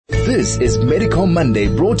This is Medical Monday,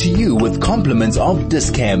 brought to you with compliments of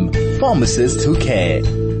Dis-Chem, pharmacists who care.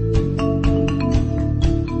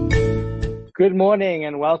 Good morning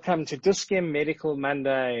and welcome to Dis-Chem Medical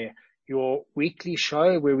Monday, your weekly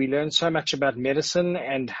show where we learn so much about medicine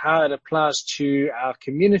and how it applies to our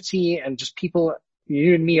community and just people,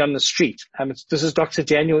 you and me on the street. This is Dr.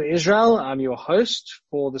 Daniel Israel. I'm your host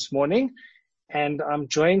for this morning, and I'm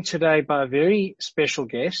joined today by a very special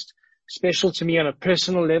guest, special to me on a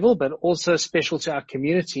personal level, but also special to our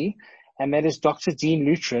community, and that is Dr. Dean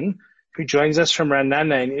Lutrin, who joins us from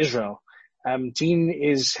Ra'anana in Israel. Dean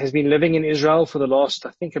has been living in Israel for the last,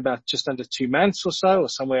 I think, about just under 2 months or so, or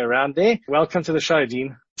somewhere around there. Welcome to the show,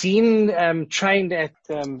 Dean. Dean trained at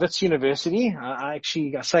Wits University. I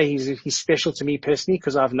say he's special to me personally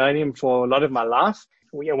because I've known him for a lot of my life,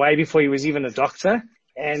 way before he was even a doctor.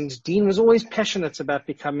 And Dean was always passionate about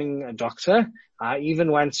becoming a doctor. I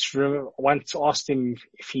even once asked him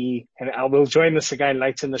if he, and I will join this again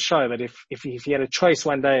later in the show, but if he had a choice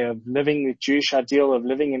one day of living the Jewish ideal of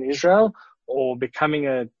living in Israel or becoming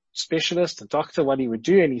a specialist, a doctor, what he would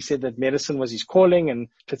do. And he said that medicine was his calling, and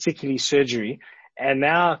particularly surgery. And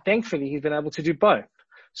now, thankfully, he's been able to do both.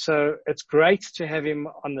 So it's great to have him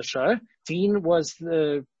on the show. Dean was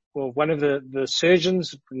one of the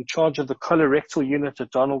surgeons in charge of the colorectal unit at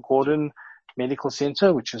Donald Gordon Medical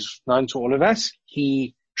Center, which is known to all of us.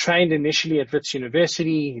 He trained initially at Wits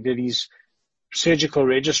University. He did his surgical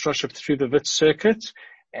registrarship through the Wits circuit,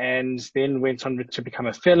 and then went on to become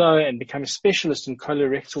a fellow and become a specialist in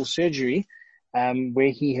colorectal surgery,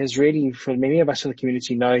 where he has really, for many of us in the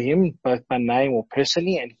community, know him both by name or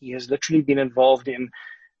personally, and he has literally been involved in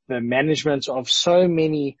the management of so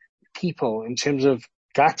many people in terms of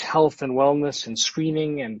gut health and wellness and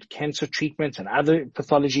screening and cancer treatment and other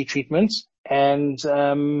pathology treatments, and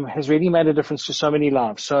has really made a difference to so many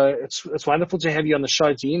lives. So it's wonderful to have you on the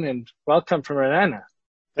show, Dean, and welcome from Ra'anana.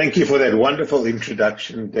 Thank you for that wonderful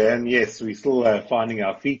introduction, Dan. Yes, we're still finding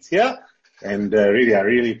our feet here, and I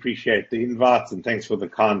really appreciate the invite, and thanks for the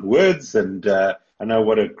kind words. And I know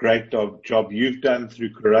what a great job you've done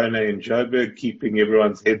through Corona in Joburg, keeping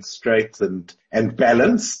everyone's heads straight and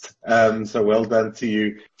balanced. So well done to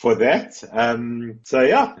you for that. So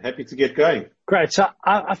yeah, happy to get going. Great. So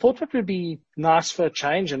I thought what would be nice for a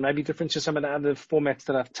change and maybe different to some of the other formats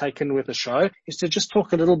that I've taken with the show is to just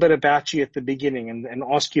talk a little bit about you at the beginning and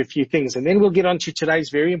ask you a few things. And then we'll get on to today's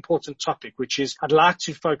very important topic, which is I'd like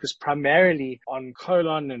to focus primarily on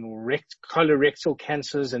colon and colorectal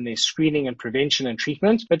cancers and their screening and prevention and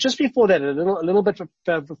treatment. But just before that, a little bit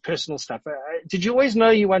of personal stuff. Did you always know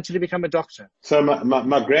you wanted to become a doctor? So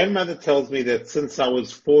my grandmother tells me that since I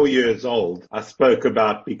was 4 years old, I spoke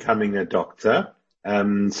about becoming a doctor.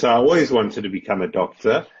 So I always wanted to become a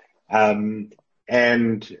doctor, and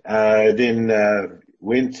then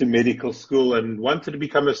went to medical school and wanted to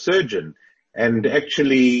become a surgeon, and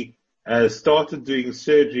actually started doing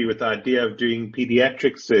surgery with the idea of doing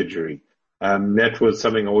pediatric surgery. That was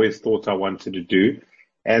something I always thought I wanted to do.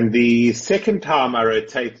 And the second time I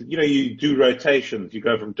rotated, you do rotations, you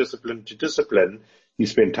go from discipline to discipline. You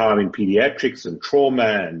spend time in pediatrics and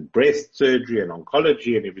trauma and breast surgery and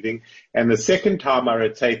oncology and everything. And the second time I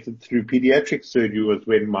rotated through pediatric surgery was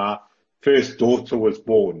when my first daughter was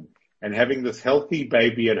born. And having this healthy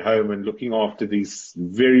baby at home and looking after these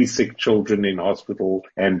very sick children in hospital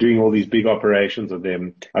and doing all these big operations of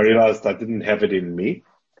them, I realized I didn't have it in me,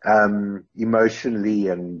 emotionally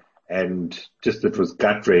and just it was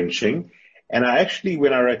gut-wrenching. And I actually,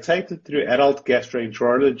 when I rotated through adult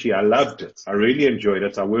gastroenterology, I loved it. I really enjoyed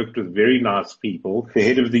it. I worked with very nice people. The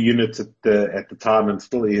head of the unit at the time and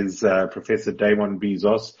still is Professor Damon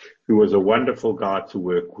Bezos, who was a wonderful guy to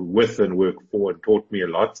work with and work for and taught me a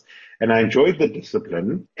lot. And I enjoyed the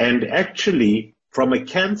discipline. And actually, from a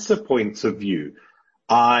cancer point of view,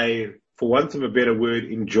 I, for want of a better word,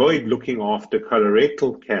 enjoyed looking after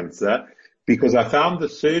colorectal cancer because I found the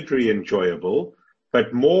surgery enjoyable.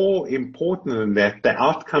 But more important than that, the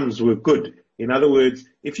outcomes were good. In other words,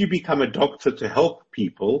 if you become a doctor to help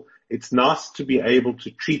people, it's nice to be able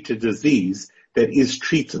to treat a disease that is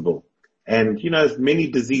treatable. And, many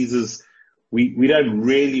diseases, we don't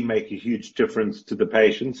really make a huge difference to the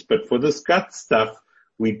patients. But for this gut stuff,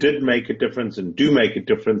 we did make a difference and do make a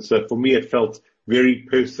difference. So for me, it felt very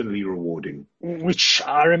personally rewarding. Which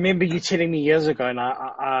I remember you telling me years ago, and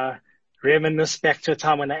I reminisce back to a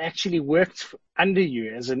time when I actually worked under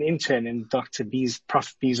you as an intern in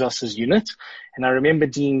Prof. Bezos's unit. And I remember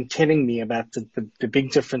Dean telling me about the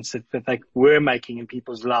big difference that they were making in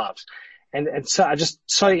people's lives. And so I just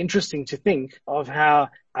so interesting to think of how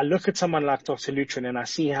I look at someone like Dr. Lutrin and I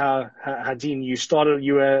see how Dean,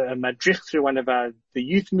 you were a madrich through one of the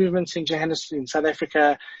youth movements in Johannesburg, in South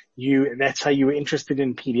Africa. That's how you were interested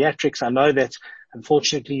in pediatrics. I know that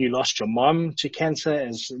unfortunately you lost your mom to cancer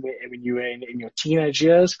when you were in your teenage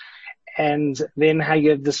years. And then how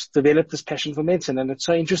you have developed this passion for medicine. And it's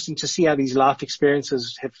so interesting to see how these life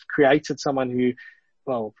experiences have created someone who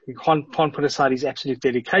can't put aside his absolute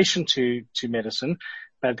dedication to medicine,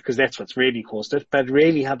 but because that's what's really caused it, but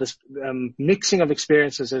really how this mixing of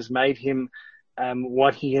experiences has made him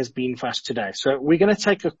what he has been for us today. So we're going to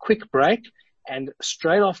take a quick break, and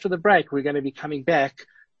straight after the break, we're going to be coming back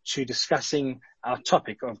to discussing our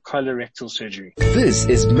topic of colorectal surgery. This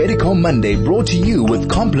is Medical Monday, brought to you with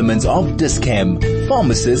compliments of Discam,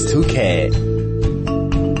 pharmacists who care.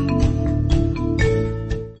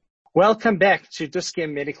 Welcome back to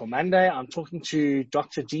Discam Medical Monday. I'm talking to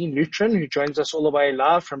Dr. Dean Lutrin, who joins us all the way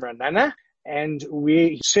live from Ranana, and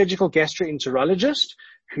we're a surgical gastroenterologist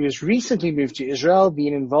who has recently moved to Israel,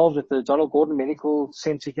 been involved at the Donald Gordon Medical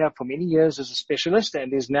Center here for many years as a specialist,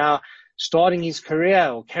 and is now starting his career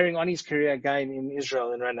or carrying on his career again in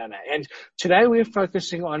Israel, in Ranana. And today we're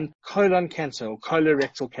focusing on colon cancer or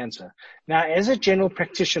colorectal cancer. Now, as a general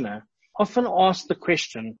practitioner, often asked the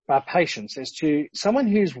question by patients as to someone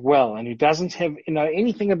who's well and who doesn't have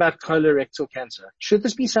anything about colorectal cancer, should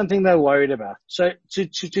this be something they're worried about? So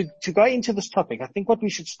to go into this topic, I think what we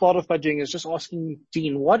should start off by doing is just asking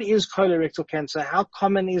Dean, what is colorectal cancer? How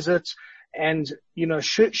common is it? And,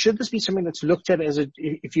 should this be something that's looked at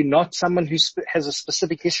if you're not someone who has a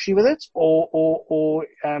specific history with it, or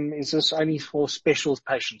is this only for special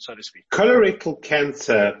patients, so to speak? Colorectal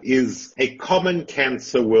cancer is a common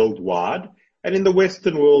cancer worldwide, and in the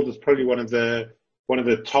Western world is probably one of the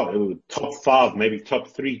top 5, maybe top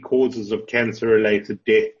 3 causes of cancer-related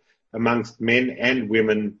death amongst men and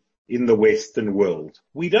women in the Western world.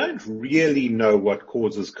 We don't really know what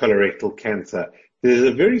causes colorectal cancer. There's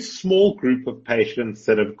a very small group of patients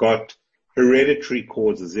that have got hereditary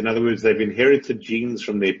causes. In other words, they've inherited genes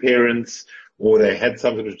from their parents, or they had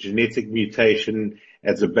some sort of genetic mutation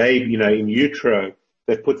as a baby, in utero,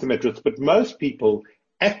 that puts them at risk. But most people,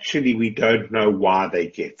 actually, we don't know why they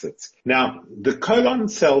get it. Now, the colon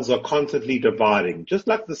cells are constantly dividing. Just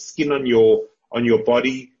like the skin on your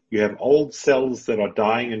body, you have old cells that are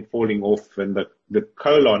dying and falling off, and the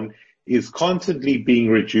colon is constantly being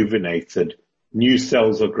rejuvenated. New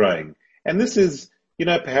cells are growing. And this is,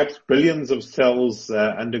 perhaps billions of cells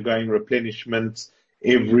undergoing replenishment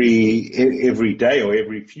every day or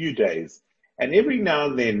every few days. And every now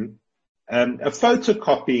and then, a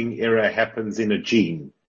photocopying error happens in a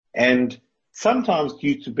gene. And sometimes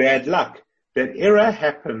due to bad luck, that error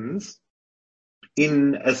happens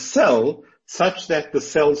in a cell such that the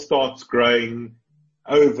cell starts growing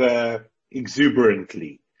over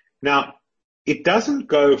exuberantly. Now, it doesn't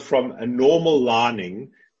go from a normal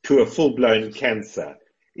lining to a full-blown cancer.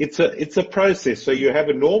 It's a process. So you have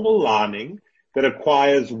a normal lining that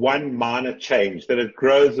acquires one minor change, that it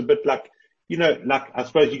grows a bit like I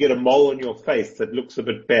suppose you get a mole on your face that looks a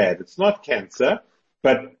bit bad. It's not cancer,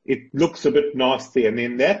 but it looks a bit nasty. And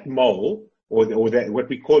then that mole, or that, what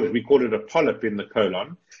we call it a polyp in the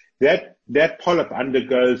colon, that polyp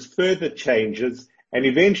undergoes further changes, and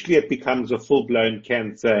eventually it becomes a full-blown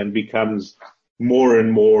cancer and becomes more and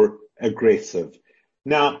more aggressive.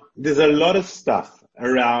 Now, there's a lot of stuff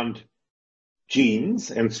around genes,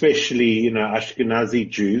 and especially, Ashkenazi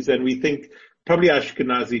Jews, and we think probably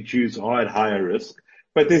Ashkenazi Jews are at higher risk,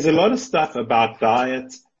 but there's a lot of stuff about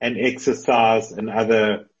diet and exercise and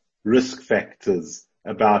other risk factors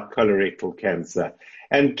about colorectal cancer.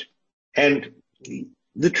 And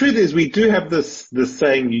the truth is, we do have this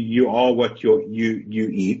saying, you are what you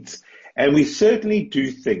eat. And we certainly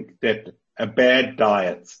do think that a bad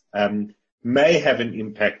diet may have an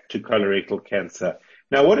impact to colorectal cancer.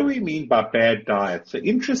 Now, what do we mean by bad diet? So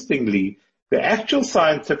interestingly, the actual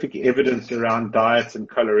scientific evidence around diets and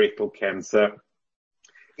colorectal cancer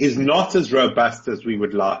is not as robust as we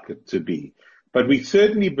would like it to be. But we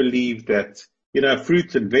certainly believe that,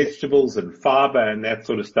 fruits and vegetables and fiber and that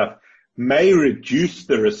sort of stuff may reduce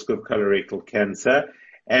the risk of colorectal cancer,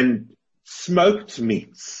 and smoked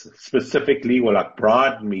meats specifically, like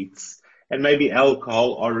dried meats and maybe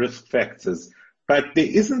alcohol, are risk factors. But there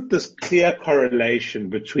isn't this clear correlation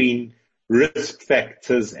between risk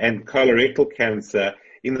factors and colorectal cancer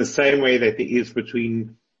in the same way that there is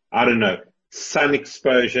between, sun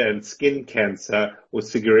exposure and skin cancer, or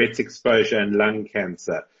cigarette exposure and lung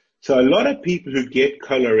cancer. So a lot of people who get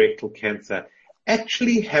colorectal cancer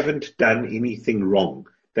actually haven't done anything wrong.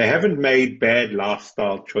 They haven't made bad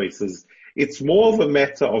lifestyle choices. It's more of a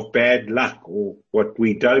matter of bad luck or what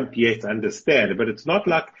we don't yet understand. But it's not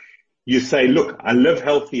like you say, look, I live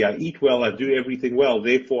healthy, I eat well, I do everything well,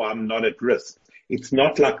 therefore I'm not at risk. It's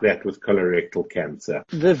not like that with colorectal cancer.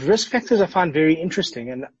 The risk factors I find very interesting,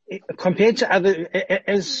 and compared to other,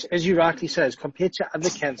 as you rightly say, as compared to other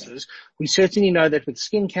cancers, we certainly know that with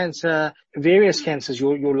skin cancer, various cancers,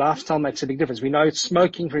 your lifestyle makes a big difference. We know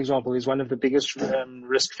smoking, for example, is one of the biggest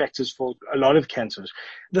risk factors for a lot of cancers.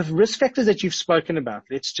 The risk factors that you've spoken about,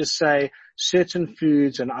 let's just say certain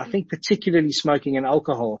foods, and I think particularly smoking and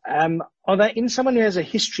alcohol, are they in someone who has a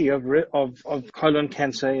history of colon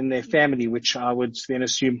cancer in their family, which I would then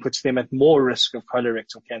assume puts them at more risk of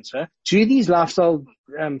colorectal cancer? Do these lifestyle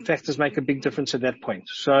factors make a big difference at that point?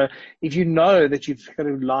 So if you know that you've got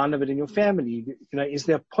a line of it in your family, is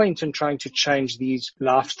there a point in trying to change these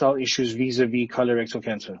lifestyle issues vis-a-vis colorectal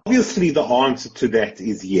cancer? Obviously, the answer to that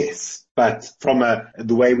is yes. But from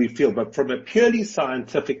the way we feel, but from a purely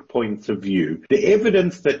scientific point of view, the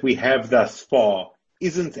evidence that we have thus far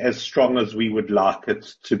isn't as strong as we would like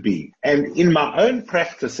it to be. And in my own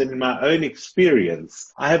practice and in my own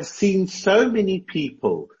experience, I have seen so many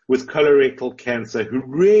people with colorectal cancer who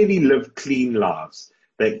really live clean lives.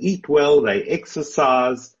 They eat well, they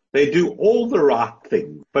exercise, they do all the right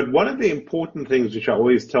things. But one of the important things which I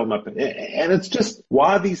always tell my, and it's just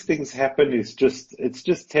why these things happen is it's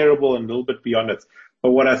just terrible and a little bit beyond it.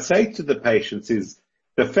 But what I say to the patients is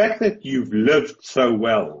the fact that you've lived so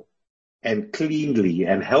well and cleanly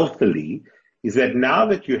and healthily is that now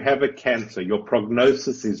that you have a cancer, your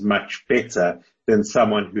prognosis is much better than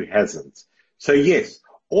someone who hasn't. So yes,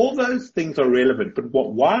 all those things are relevant, but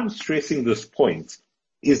why I'm stressing this point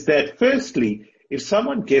is that firstly, if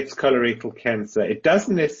someone gets colorectal cancer, it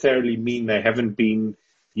doesn't necessarily mean they haven't been,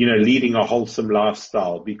 leading a wholesome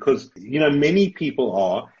lifestyle because, many people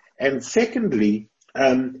are. And secondly,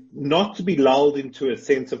 not to be lulled into a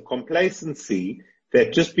sense of complacency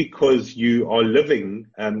that just because you are living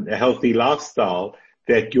a healthy lifestyle,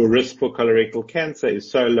 that your risk for colorectal cancer is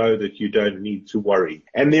so low that you don't need to worry.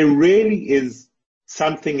 And there really is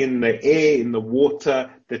something in the air, in the water,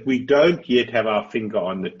 that we don't yet have our finger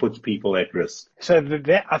on that puts people at risk. So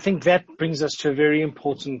I think that brings us to a very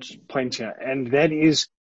important point here, and that is,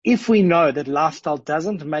 if we know that lifestyle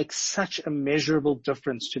doesn't make such a measurable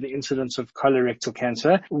difference to the incidence of colorectal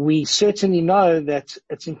cancer, we certainly know that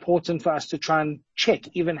it's important for us to try and check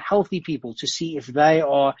even healthy people to see if they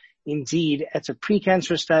are indeed at a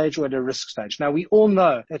precancerous stage or at a risk stage. Now, we all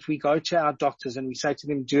know that we go to our doctors and we say to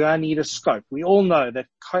them, do I need a scope? We all know that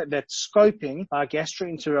scoping by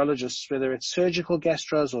gastroenterologists, whether it's surgical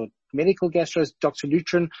gastros or medical gastros, Dr.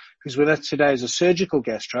 Lutrin, who's with us today, is a surgical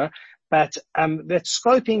gastro, but that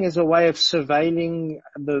scoping is a way of surveilling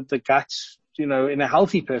the gut, in a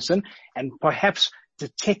healthy person and perhaps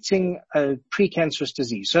detecting a precancerous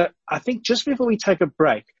disease. So I think just before we take a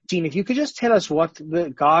break, Dean, if you could just tell us what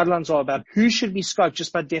the guidelines are about who should be scoped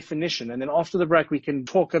just by definition. And then after the break, we can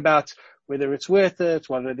talk about whether it's worth it,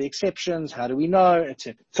 what are the exceptions, how do we know,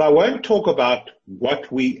 etc. So I won't talk about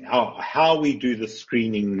how we do the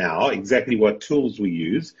screening now, exactly what tools we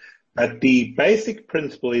use. But the basic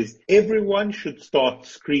principle is everyone should start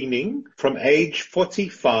screening from age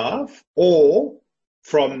 45 or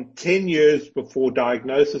from 10 years before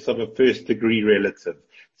diagnosis of a first-degree relative.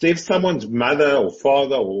 So if someone's mother or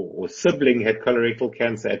father or sibling had colorectal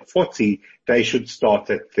cancer at 40, they should start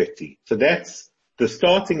at 30. So that's the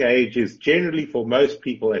starting age is generally for most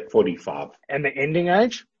people at 45. And the ending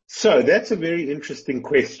age? So that's a very interesting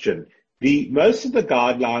question. Most of the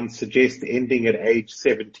guidelines suggest ending at age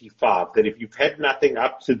 75, that if you've had nothing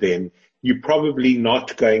up to then, you're probably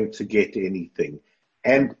not going to get anything.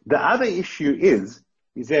 And the other issue is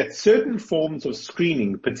that certain forms of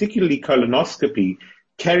screening, particularly colonoscopy,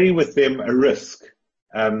 carry with them a risk.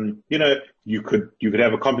 You could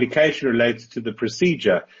have a complication related to the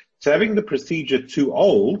procedure. So having the procedure too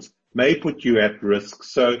old may put you at risk.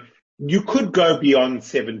 So you could go beyond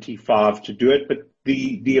 75 to do it, but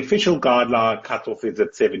the official guideline cutoff is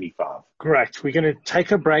at 75. Great. We're going to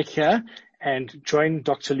take a break here and join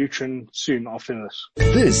Dr. Lutrin soon after this.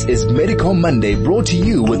 This is Medical Monday, brought to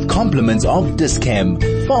you with compliments of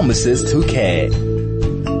Discam, pharmacists who care.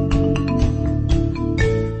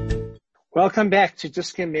 Welcome back to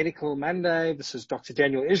Discam Medical Monday. This is Dr.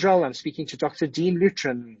 Daniel Israel. I'm speaking to Dr. Dean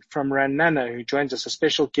Lutrin from Ranana, who joins us, a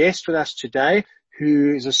special guest with us today,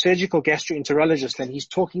 who is a surgical gastroenterologist, and he's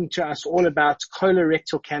talking to us all about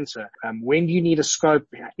colorectal cancer. When do you need a scope?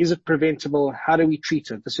 Is it preventable? How do we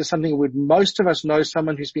treat it? This is something most of us know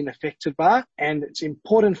someone who's been affected by, and it's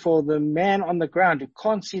important for the man on the ground who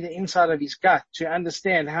can't see the inside of his gut to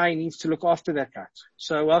understand how he needs to look after that gut.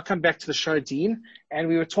 So welcome back to the show, Dean. And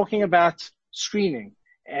we were talking about screening.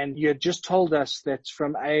 And you had just told us that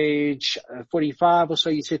from age 45 or so,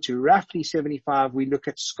 you said to roughly 75, we look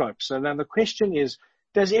at scopes. So now the question is,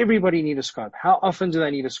 does everybody need a scope? How often do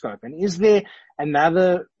they need a scope? And is there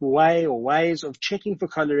another way or ways of checking for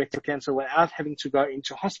colorectal cancer without having to go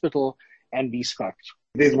into hospital and be scoped?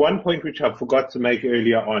 There's one point which I forgot to make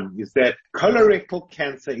earlier on, is that colorectal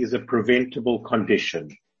cancer is a preventable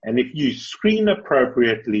condition. And if you screen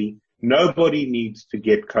appropriately, nobody needs to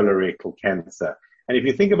get colorectal cancer. And if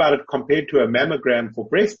you think about it compared to a mammogram for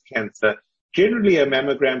breast cancer, generally a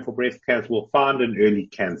mammogram for breast cancer will find an early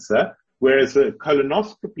cancer, whereas a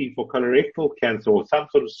colonoscopy for colorectal cancer or some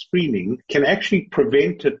sort of screening can actually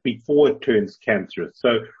prevent it before it turns cancerous.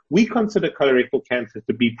 So we consider colorectal cancer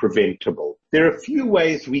to be preventable. There are a few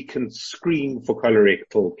ways we can screen for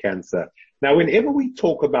colorectal cancer. Now, whenever we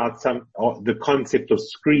talk about the concept of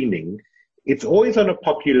screening, it's always on a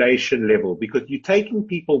population level because you're taking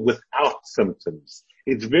people without symptoms.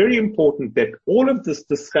 It's very important that all of this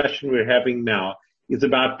discussion we're having now is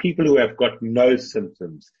about people who have got no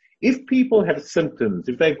symptoms. If people have symptoms,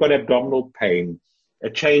 if they've got abdominal pain, a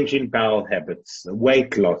change in bowel habits,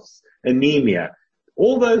 weight loss, anemia,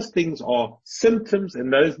 all those things are symptoms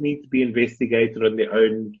and those need to be investigated on their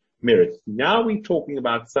own merits. Now we're talking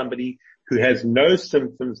about somebody who has no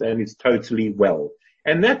symptoms and is totally well.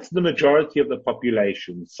 And that's the majority of the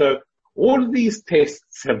population. So all of these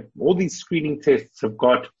all these screening tests have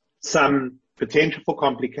got some potential for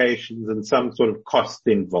complications and some sort of cost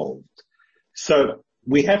involved. So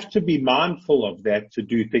we have to be mindful of that to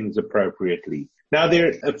do things appropriately. Now, there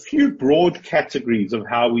are a few broad categories of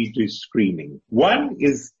how we do screening. One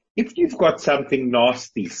is if you've got something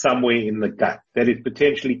nasty somewhere in the gut that is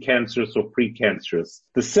potentially cancerous or precancerous,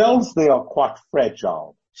 the cells there are quite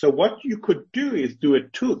fragile. So what you could do is do a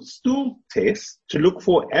stool test to look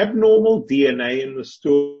for abnormal DNA in the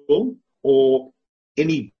stool or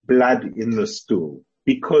any blood in the stool.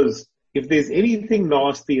 Because if there's anything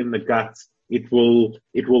nasty in the gut, it will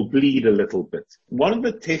bleed a little bit. One of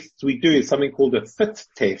the tests we do is something called a FIT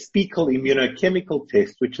test, fecal immunochemical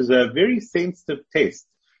test, which is a very sensitive test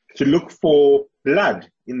to look for blood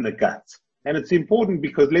in the gut. And it's important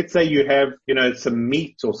because let's say you have, some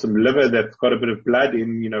meat or some liver that's got a bit of blood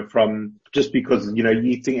in, from just because, you're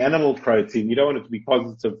eating animal protein. You don't want it to be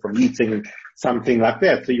positive from eating something like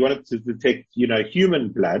that. So you want it to detect, human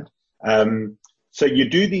blood. So you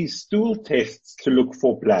do these stool tests to look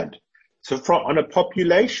for blood. So on a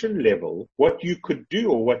population level, what you could do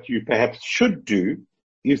or what you perhaps should do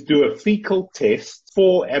is do a fecal test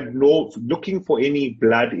for looking for any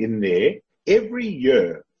blood in there every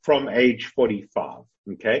year from age 45,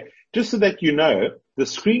 okay? Just so that you know, the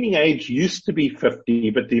screening age used to be 50,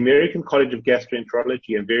 but the American College of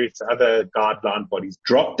Gastroenterology and various other guideline bodies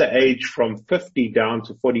dropped the age from 50 down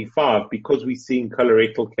to 45 because we're seeing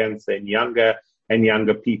colorectal cancer in younger and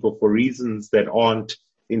younger people for reasons that aren't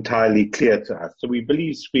entirely clear to us. So we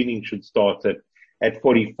believe screening should start at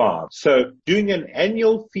 45. So doing an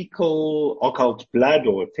annual fecal occult blood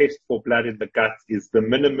or a test for blood in the gut is the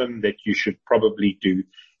minimum that you should probably do.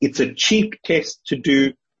 It's a cheap test to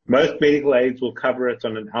do. Most medical aids will cover it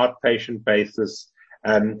on an outpatient basis.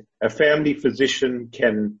 A family physician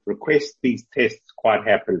can request these tests quite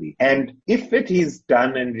happily. And if it is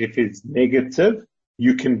done and if it's negative,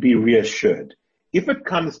 you can be reassured. If it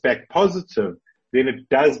comes back positive, then it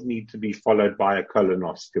does need to be followed by a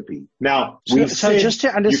colonoscopy. Now, so just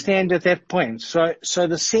to understand at that point, so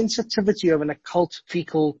the sensitivity of an occult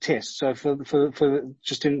fecal test, so for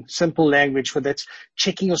just in simple language, for that's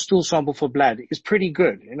checking your stool sample for blood is pretty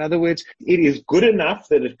good. In other words, it is good enough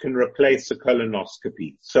that it can replace a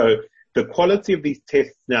colonoscopy. So the quality of these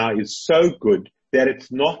tests now is so good that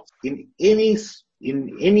it's not in any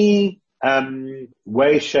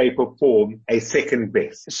way, shape or form a second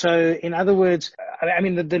best. So in other words, I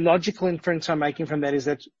mean, the logical inference I'm making from that is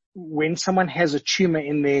that when someone has a tumor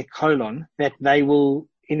in their colon, that they will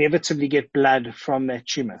inevitably get blood from that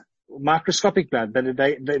tumor. Microscopic blood, but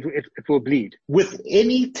it will bleed. With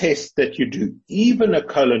any test that you do, even a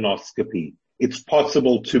colonoscopy, it's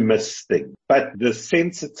possible to miss things. But the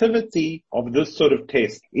sensitivity of this sort of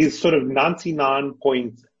test is sort of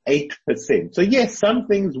 99.8%. So yes, some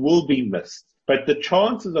things will be missed. but the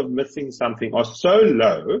chances of missing something are so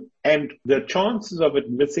low, and the chances of it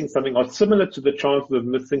missing something are similar to the chances of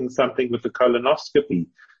missing something with the colonoscopy.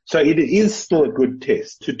 So it is still a good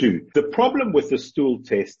test to do. The problem with the stool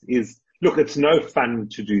test is, look, it's no fun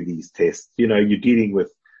to do these tests. You know, you're dealing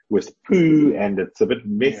with poo, and it's a bit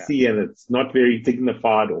messy, and it's not very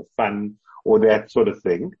dignified or fun or that sort of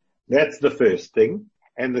thing. That's the first thing.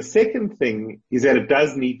 And the second thing is that it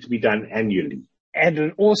does need to be done annually.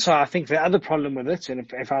 And also, I think the other problem with it, and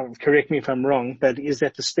correct me if I'm wrong, but is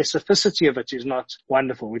that the specificity of it is not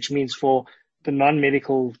wonderful, which means for the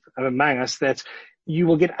non-medical among us that you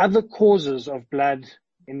will get other causes of blood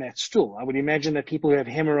in that stool. I would imagine that people who have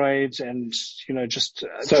hemorrhoids and,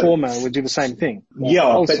 trauma would do the same thing. Yeah,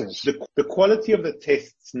 ulcers. but the quality of the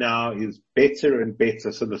tests now is better and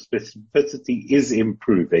better, so the specificity is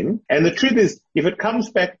improving. And the truth is, if it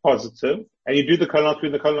comes back positive and you do the colonoscopy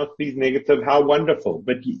and the colonoscopy is negative, how wonderful.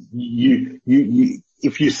 But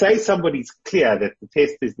if you say somebody's clear that the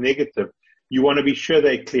test is negative, you want to be sure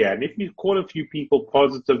they're clear. And if you call a few people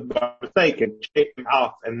positive by mistake and check them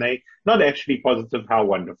out and they're not actually positive, how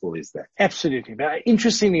wonderful is that? Absolutely. But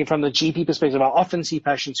interestingly, from the GP perspective, I often see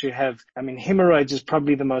patients who have, hemorrhoids is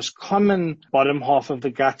probably the most common bottom half of the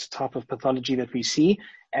gut type of pathology that we see.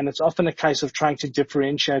 And it's often a case of trying to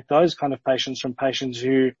differentiate those kind of patients from patients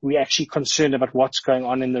who we're actually concerned about what's going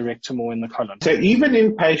on in the rectum or in the colon. So even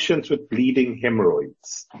in patients with bleeding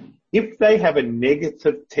hemorrhoids, if they have a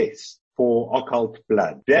negative test for occult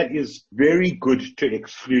blood, that is very good to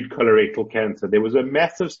exclude colorectal cancer. There was a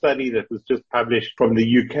massive study that was just published from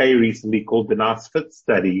the UK recently called the Nice Fit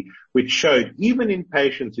study, which showed even in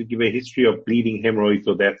patients who give a history of bleeding hemorrhoids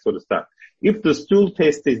or that sort of stuff, if the stool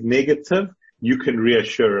test is negative, you can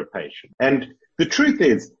reassure a patient. And the truth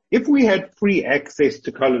is, if we had free access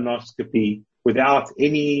to colonoscopy without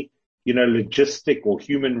any logistic or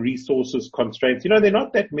human resources constraints. There are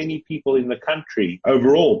not that many people in the country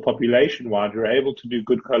overall, population-wide, who are able to do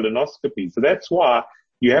good colonoscopy. So that's why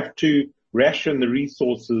you have to ration the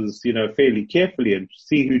resources, fairly carefully and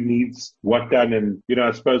see who needs what done. And,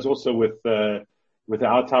 I suppose also with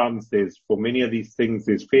our times, for many of these things,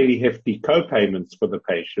 there's fairly hefty co-payments for the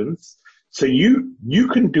patients. So you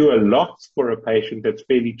can do a lot for a patient that's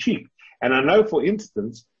fairly cheap. And I know, for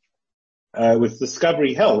instance, with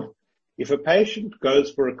Discovery Health, if a patient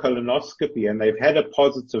goes for a colonoscopy and they've had a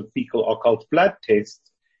positive fecal occult blood test,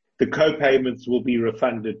 the co-payments will be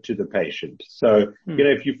refunded to the patient. So,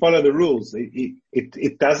 if you follow the rules,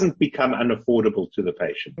 it doesn't become unaffordable to the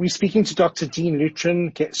patient. We're speaking to Dr. Dean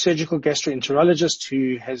Lutrin, surgical gastroenterologist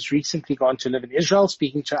who has recently gone to live in Israel,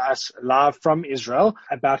 speaking to us live from Israel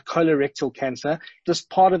about colorectal cancer. This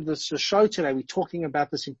part of the show today, we're talking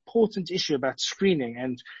about this important issue about screening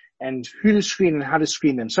and who to screen and how to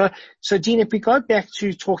screen them. So Dean, if we go back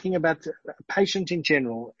to talking about a patient in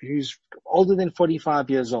general who's older than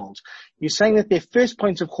 45 years old, you're saying that their first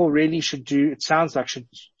point of call really should be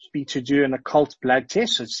to do an occult blood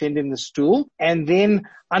test, so send in the stool. And then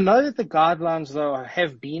I know that the guidelines, though,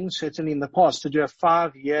 have been, certainly in the past, to do a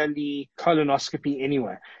 5-yearly colonoscopy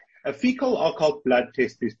anyway. A fecal occult blood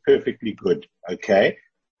test is perfectly good, okay?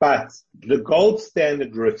 But the gold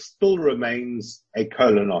standard still remains a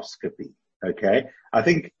colonoscopy, okay? I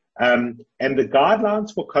think, and the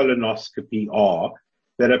guidelines for colonoscopy are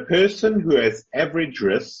that a person who has average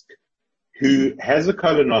risk, who has a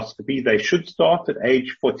colonoscopy, they should start at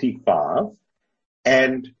age 45.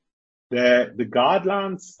 And the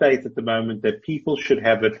guidelines state at the moment that people should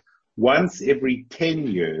have it once every 10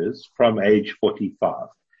 years from age 45.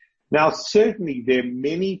 Now, certainly there are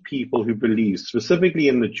many people who believe, specifically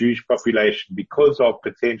in the Jewish population, because of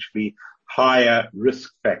potentially higher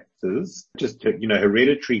risk factors, just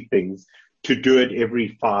hereditary things, to do it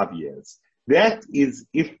every 5 years. That is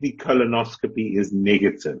if the colonoscopy is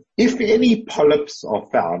negative. If any polyps are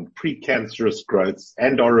found, precancerous growths,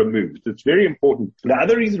 and are removed, it's very important. The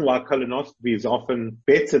other reason why colonoscopy is often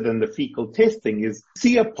better than the fecal testing is,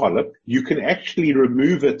 see a polyp, you can actually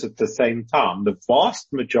remove it at the same time. The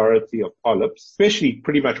vast majority of polyps, especially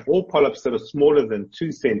pretty much all polyps that are smaller than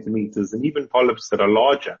 2 centimeters, and even polyps that are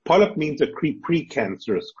larger, polyp means a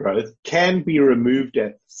precancerous growth, can be removed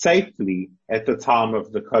safely at the time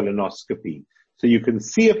of the colonoscopy. So you can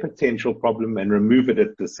see a potential problem and remove it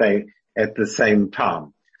at the same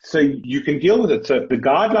time. So you can deal with it. So the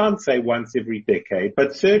guidelines say once every decade,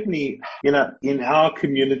 but certainly, in our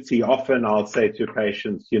community, often I'll say to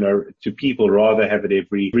patients, to people rather have it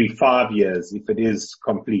every 5 years if it is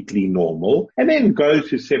completely normal, and then go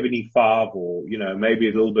to 75 or, maybe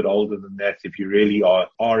a little bit older than that if you really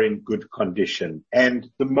are in good condition. And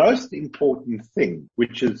the most important thing,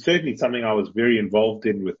 which is certainly something I was very involved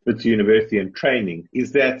in with Wits University and training,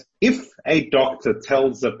 is that if a doctor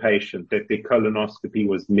tells a patient that their colonoscopy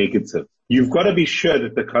was negative, you've got to be sure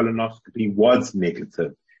that the colonoscopy was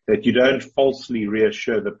negative, that you don't falsely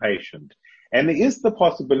reassure the patient. And there is the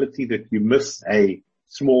possibility that you miss a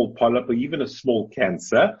small polyp or even a small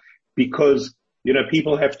cancer because,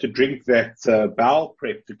 people have to drink that bowel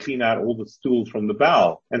prep to clean out all the stool from the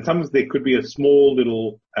bowel. And sometimes there could be a small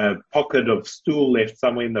little pocket of stool left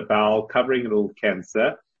somewhere in the bowel covering a little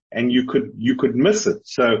cancer, and you could miss it.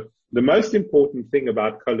 So the most important thing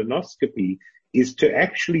about colonoscopy is to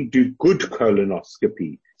actually do good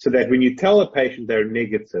colonoscopy so that when you tell a patient they're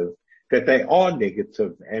negative, that they are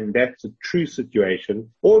negative and that's a true situation.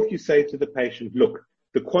 Or if you say to the patient, look,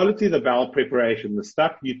 the quality of the bowel preparation, the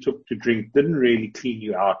stuff you took to drink didn't really clean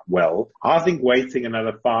you out well. I think waiting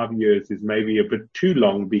another 5 years is maybe a bit too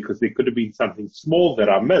long because there could have been something small that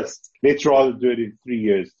I missed. Let's rather do it in 3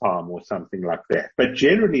 years' time or something like that. But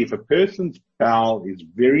generally, if a person's bowel is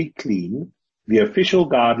very clean, the official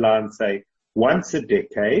guidelines say once a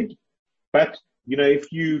decade. But,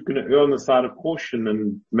 if you're going to err on the side of caution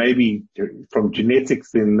and maybe from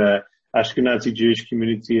genetics in the Ashkenazi Jewish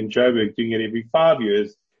community in Joburg doing it every 5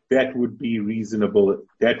 years, that would be reasonable.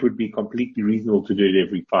 That would be completely reasonable to do it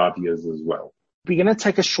every 5 years as well. We're going to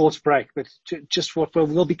take a short break, but just what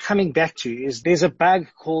we'll be coming back to is there's a bug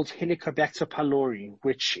called Helicobacter pylori,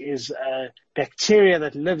 which is a bacteria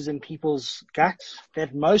that lives in people's gut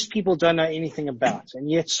that most people don't know anything about. And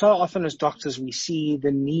yet so often as doctors, we see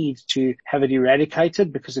the need to have it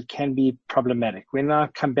eradicated because it can be problematic. When I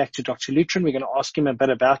come back to Dr. Lutrin, we're going to ask him a bit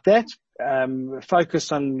about that.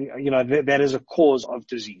 Focus on, that is a cause of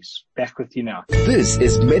disease. Back with you now. This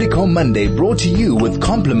is Medical Monday brought to you with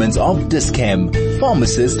compliments of Dis-Chem,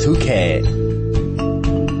 pharmacists who care.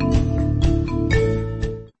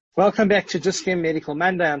 Welcome back to Dis-Chem Medical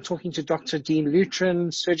Monday. I'm talking to Dr. Dean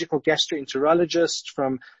Lutrin, surgical gastroenterologist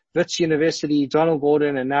from Wits University, Donald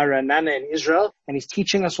Gordon and Nara Nana in Israel. And he's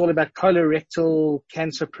teaching us all about colorectal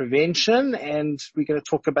cancer prevention. And we're going to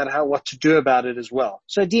talk about what to do about it as well.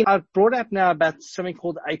 So Dean, I've brought up now about something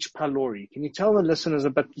called H. pylori. Can you tell the listeners a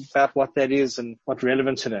bit about what that is and what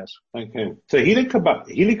relevance it has? Okay. So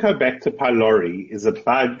Helicobacter pylori is a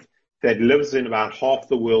bug that lives in about half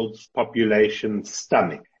the world's population's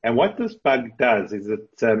stomach. And what this bug does is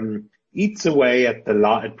it eats away at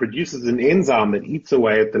it produces an enzyme that eats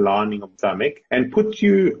away at the lining of the stomach and puts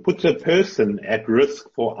a person at risk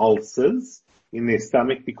for ulcers in their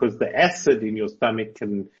stomach because the acid in your stomach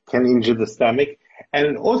can injure the stomach. And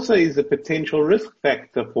it also is a potential risk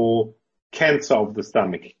factor for cancer of the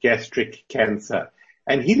stomach, gastric cancer.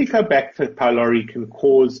 And Helicobacter pylori can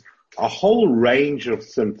cause a whole range of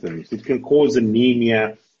symptoms. It can cause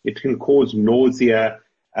anemia. It can cause nausea,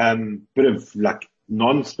 bit of like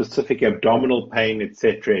non-specific abdominal pain,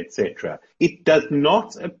 etc., etc. It does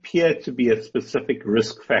not appear to be a specific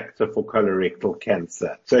risk factor for colorectal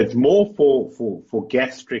cancer. So it's more for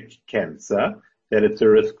gastric cancer that it's a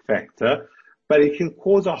risk factor, but it can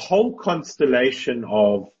cause a whole constellation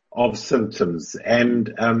of symptoms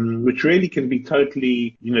and which really can be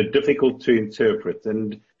totally difficult to interpret.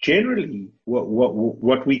 And generally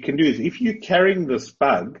what we can do is if you're carrying this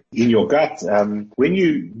bug in your gut, when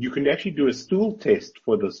you can actually do a stool test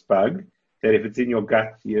for this bug, that if it's in your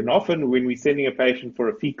gut, and often when we're sending a patient for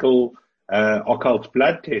a fecal occult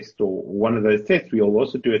blood test or one of those tests, we'll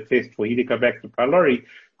also do a test for Helicobacter pylori,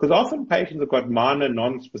 because often patients have got minor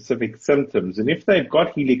non-specific symptoms, and if they've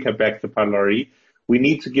got Helicobacter pylori, we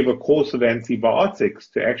need to give a course of antibiotics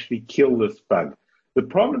to actually kill this bug. The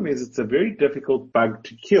problem is it's a very difficult bug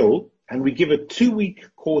to kill, and we give a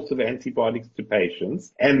 2-week course of antibiotics to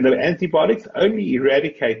patients, and the antibiotics only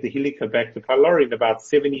eradicate the Helicobacter pylori in about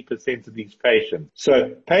 70% of these patients.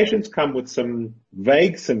 So patients come with some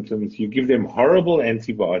vague symptoms, you give them horrible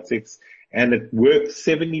antibiotics, and it works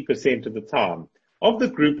 70% of the time. Of the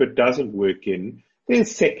group it doesn't work in,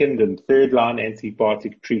 there's second and third line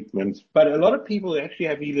antibiotic treatments, but a lot of people who actually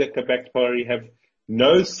have Helicobacter pylori have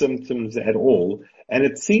no symptoms at all, and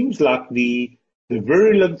it seems like the the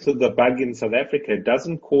virulence of the bug in South Africa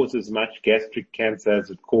doesn't cause as much gastric cancer as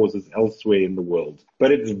it causes elsewhere in the world.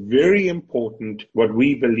 But it's very important, what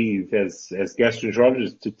we believe as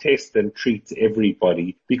gastroenterologists, to test and treat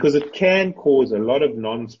everybody, because it can cause a lot of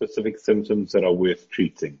non-specific symptoms that are worth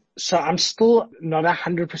treating. So I'm still not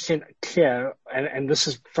 100% clear, and this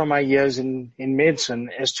is from my years in medicine,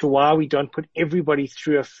 as to why we don't put everybody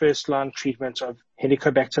through a first-line treatment of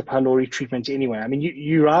Helicobacter pylori treatment anyway. I mean,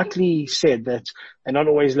 you rightly said that they're not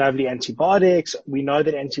always lovely antibiotics. We know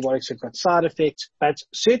that antibiotics have got side effects, but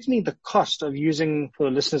certainly the cost of using, for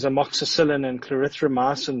the listeners, amoxicillin and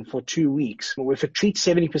clarithromycin for 2 weeks, if it treats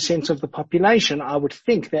 70% of the population, I would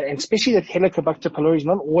think that, and especially that Helicobacter pylori is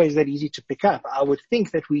not always that easy to pick up, I would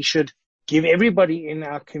think that we should give everybody in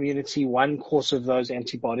our community one course of those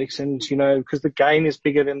antibiotics, and, because the gain is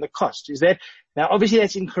bigger than the cost. Is that, now obviously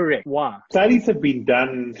that's incorrect. Why? Studies have been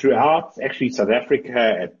done throughout, actually, South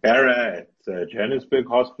Africa, at Barra, at Johannesburg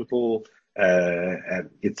Hospital,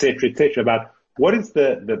 et cetera, about what is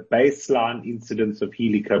the baseline incidence of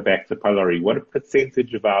Helicobacter pylori? What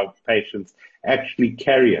percentage of our patients actually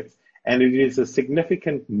carry it? And it is a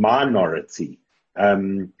significant minority.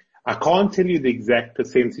 I can't tell you the exact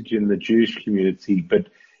percentage in the Jewish community, but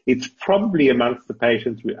it's probably amongst the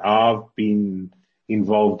patients I've been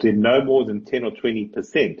involved in no more than 10 or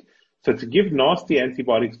 20%. So to give nasty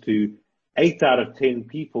antibiotics to 8 out of 10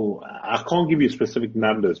 people, I can't give you specific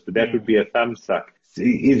numbers, but that would be a thumb suck.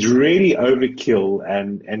 It's really overkill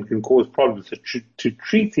and can cause problems. So to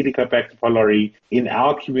treat Helicobacter pylori in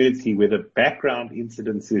our community, where the background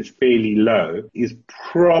incidence is fairly low, is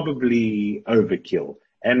probably overkill.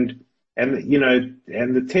 And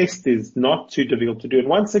the test is not too difficult to do. And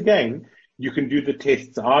once again, you can do the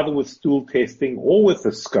tests either with stool testing or with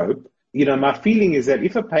a scope. My feeling is that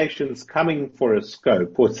if a patient's coming for a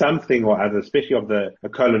scope or something or other, especially of a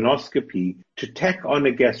colonoscopy, to tack on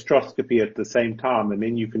a gastroscopy at the same time, and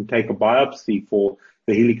then you can take a biopsy for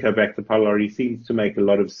the Helicobacter pylori, seems to make a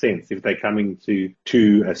lot of sense if they're coming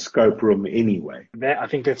to a scope room anyway. I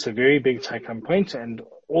think that's a very big take-home point, and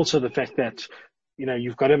also the fact that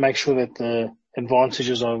you've got to make sure that the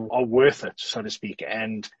advantages are worth it, so to speak.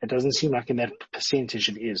 And it doesn't seem like in that percentage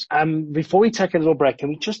it is. Before we take a little break, can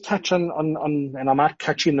we just touch on, and I might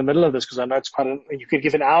cut you in the middle of this because I know it's you could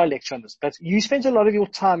give an hour lecture on this, but you spent a lot of your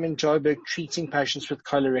time in Joburg treating patients with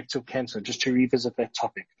colorectal cancer, just to revisit that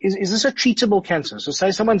topic. Is this a treatable cancer? So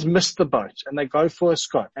say someone's missed the boat and they go for a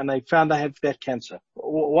scope and they found they have that cancer.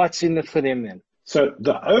 What's in it for them then? So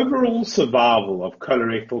the overall survival of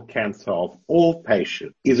colorectal cancer of all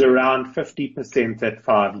patients is around 50% at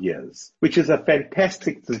 5 years, which is a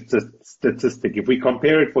fantastic statistic. If we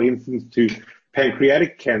compare it, for instance, to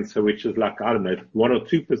pancreatic cancer, which is 1 or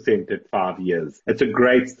 2% at 5 years, it's a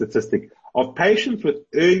great statistic. Of patients with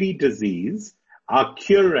early disease, our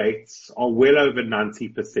cure rates are well over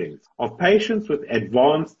 90%. Of patients with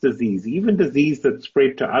advanced disease, even disease that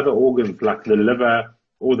spread to other organs like the liver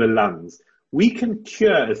or the lungs, we can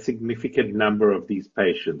cure a significant number of these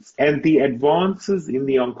patients. And the advances in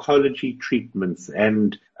the oncology treatments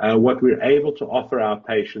and what we're able to offer our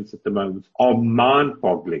patients at the moment are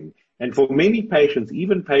mind-boggling. And for many patients,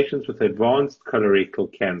 even patients with advanced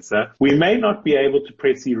colorectal cancer, we may not be able to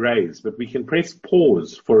press erase, but we can press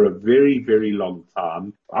pause for a very, very long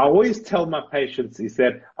time. I always tell my patients is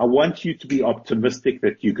that I want you to be optimistic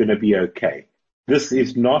that you're going to be okay. This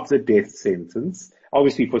is not a death sentence.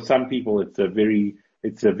 Obviously, for some people, it's a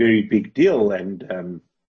very big deal, and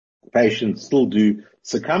patients still do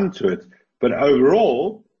succumb to it. But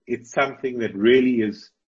overall, it's something that really is,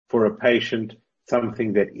 for a patient,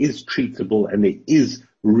 something that is treatable, and there is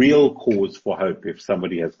real cause for hope if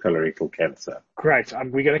somebody has colorectal cancer. Great.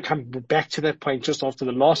 We're going to come back to that point just after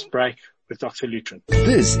the last break with Dr. Lutrin.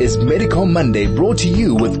 This is Medical Monday, brought to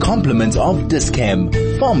you with compliments of Dis-Chem,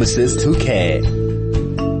 pharmacists who care.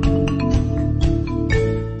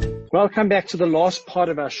 Welcome back to the last part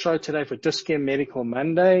of our show today for Dis-Chem Medical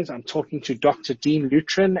Mondays. I'm talking to Dr. Dean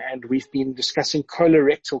Lutrin, and we've been discussing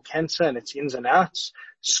colorectal cancer and its ins and outs,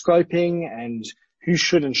 scoping, and who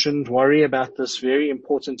should and shouldn't worry about this very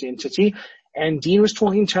important entity. And Dean was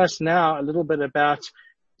talking to us now a little bit about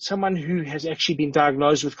someone who has actually been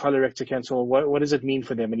diagnosed with colorectal cancer. What does it mean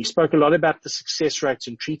for them? And he spoke a lot about the success rates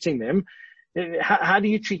in treating them. How do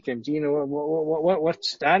you treat them? Do you know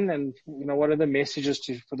what's done, and what are the messages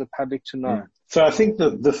for the public to know? So I think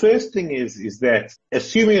the first thing is that,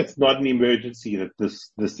 assuming it's not an emergency, that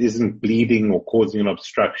this isn't bleeding or causing an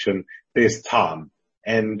obstruction, there's time.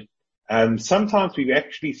 And sometimes we've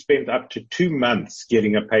actually spent up to 2 months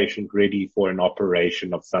getting a patient ready for an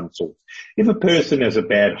operation of some sort. If a person has a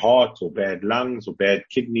bad heart or bad lungs or bad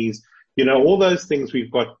kidneys, all those things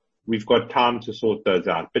we've got time to sort those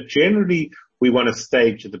out. But generally, we want to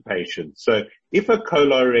stage the patient. So if a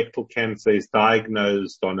colorectal cancer is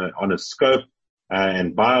diagnosed on a scope,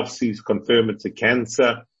 and biopsies confirm it's a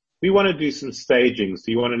cancer, we want to do some staging.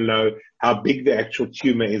 So you want to know how big the actual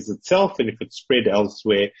tumor is itself and if it's spread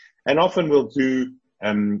elsewhere. And often we'll do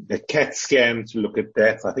a CAT scan to look at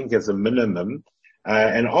that, I think as a minimum.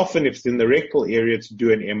 And often if it's in the rectal area, to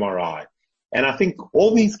do an MRI. And I think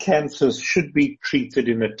all these cancers should be treated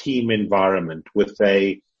in a team environment with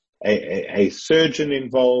a surgeon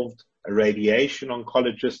involved, a radiation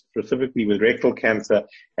oncologist, specifically with rectal cancer,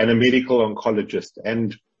 and a medical oncologist.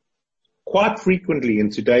 And quite frequently in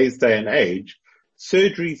today's day and age,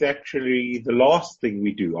 surgery is actually the last thing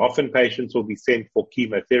we do. Often patients will be sent for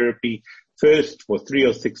chemotherapy first for 3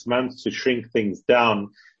 or 6 months to shrink things down.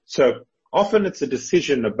 So often it's a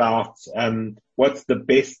decision about what's the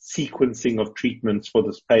best sequencing of treatments for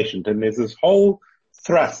this patient. And there's this whole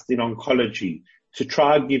thrust in oncology to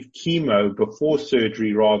try and give chemo before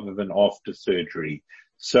surgery rather than after surgery.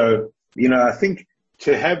 So, I think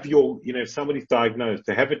to have if somebody's diagnosed,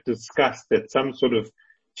 to have it discussed at some sort of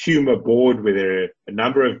tumor board where there are a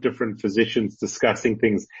number of different physicians discussing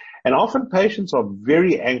things. And often patients are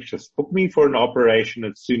very anxious. Book me for an operation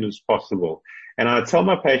as soon as possible. And I tell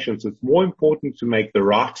my patients it's more important to make the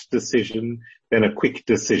right decision than a quick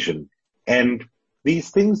decision. And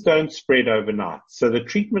these things don't spread overnight. So the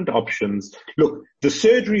treatment options, look, the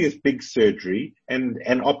surgery is big surgery and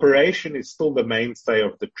an operation is still the mainstay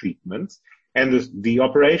of the treatment. And the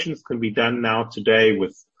operations can be done now today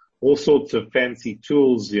with all sorts of fancy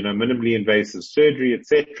tools, minimally invasive surgery,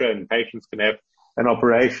 etc. And patients can have an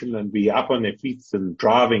operation and be up on their feet and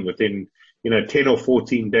driving within, 10 or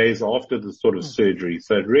 14 days after the sort of surgery.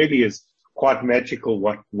 So it really is quite magical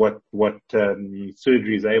what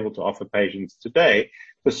surgery is able to offer patients today.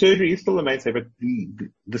 The surgery is still the mainstay, but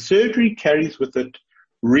the surgery carries with it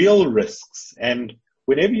real risks. And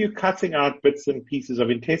whenever you're cutting out bits and pieces of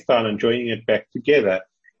intestine and joining it back together,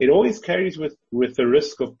 it always carries with the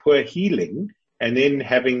risk of poor healing and then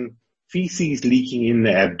having feces leaking in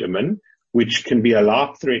the abdomen, which can be a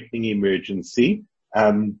life-threatening emergency.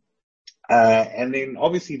 And then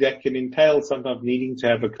obviously that can entail sometimes needing to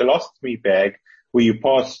have a colostomy bag where you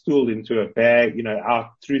pass stool into a bag,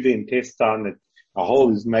 out through the intestine, that a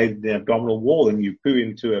hole is made in the abdominal wall and you poo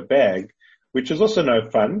into a bag, which is also no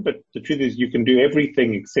fun. But the truth is you can do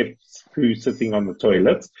everything except poo sitting on the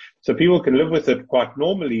toilet. So people can live with it quite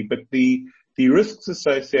normally, but the risks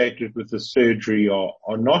associated with the surgery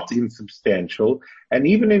are not insubstantial. And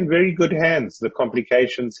even in very good hands, the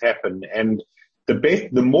complications happen. And the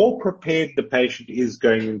more prepared the patient is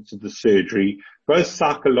going into the surgery, both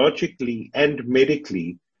psychologically and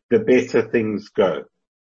medically, the better things go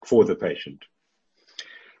for the patient.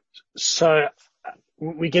 So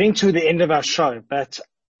we're getting to the end of our show, but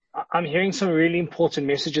I'm hearing some really important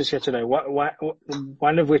messages here today.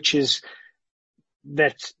 One of which is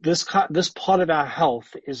that this part of our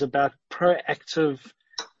health is about proactive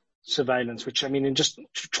surveillance, which and just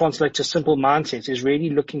to translate to simple mindset, is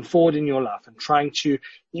really looking forward in your life and trying to,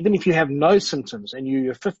 even if you have no symptoms and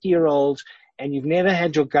you're a 50-year-old and you've never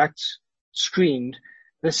had your gut screened,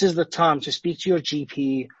 this is the time to speak to your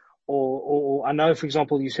GP. Or I know, for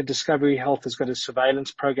example, you said Discovery Health has got a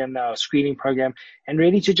surveillance program now, a screening program, and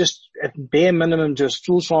really to just at bare minimum do a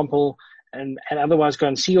stool sample and otherwise go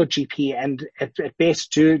and see your GP and at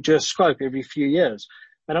best do a scope every few years.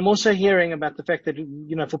 But I'm also hearing about the fact that,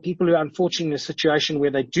 for people who are unfortunately in a situation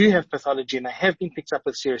where they do have pathology and they have been picked up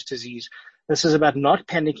with serious disease, this is about not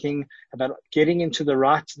panicking, about getting into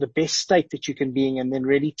the best state that you can be in, and then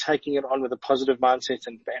really taking it on with a positive mindset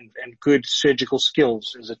and good surgical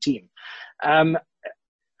skills as a team.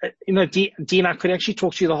 Dean, I could actually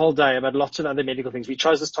talk to you the whole day about lots of other medical things. We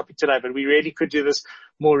chose this topic today, but we really could do this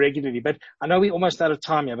more regularly. But I know we're almost out of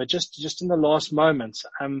time here, but just in the last moments,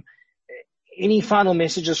 any final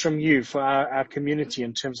messages from you for our community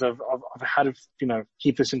in terms of how to,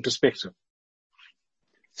 keep this in perspective?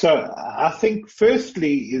 So I think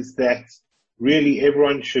firstly is that really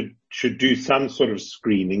everyone should do some sort of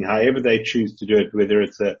screening, however they choose to do it, whether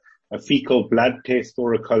it's a fecal blood test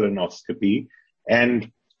or a colonoscopy.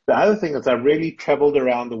 And the other thing is I've really traveled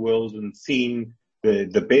around the world and seen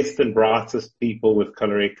the best and brightest people with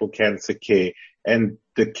colorectal cancer care. And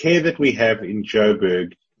the care that we have in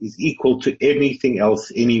Joburg is equal to anything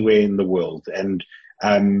else anywhere in the world. And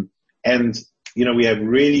we have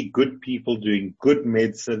really good people doing good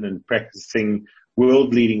medicine and practicing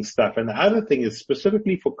world-leading stuff. And the other thing is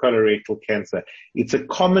specifically for colorectal cancer, it's a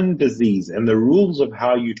common disease and the rules of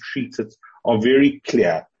how you treat it are very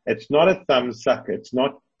clear. It's not a thumbsucker. It's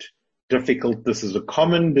not difficult. This is a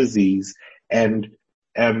common disease. And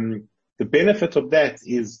the benefit of that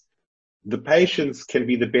is the patients can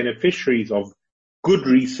be the beneficiaries of good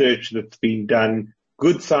research that's been done,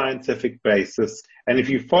 good scientific basis. And if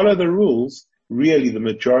you follow the rules, really the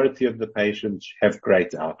majority of the patients have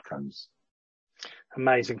great outcomes.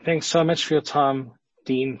 Amazing. Thanks so much for your time,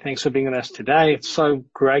 Dean. Thanks for being with us today. It's so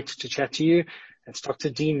great to chat to you. It's Dr.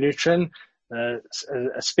 Dean Lutrin,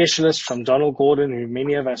 a specialist from Donald Gordon, who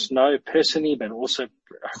many of us know personally, but also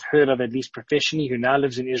have heard of at least professionally, who now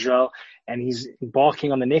lives in Israel, and he's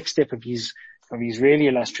embarking on the next step of his really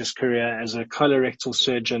illustrious career as a colorectal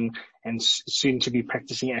surgeon and soon to be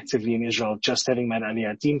practicing actively in Israel, just having met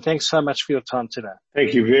Aliyah. Dean, thanks so much for your time today.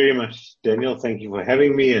 Thank you very much, Daniel. Thank you for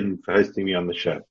having me and for hosting me on the show.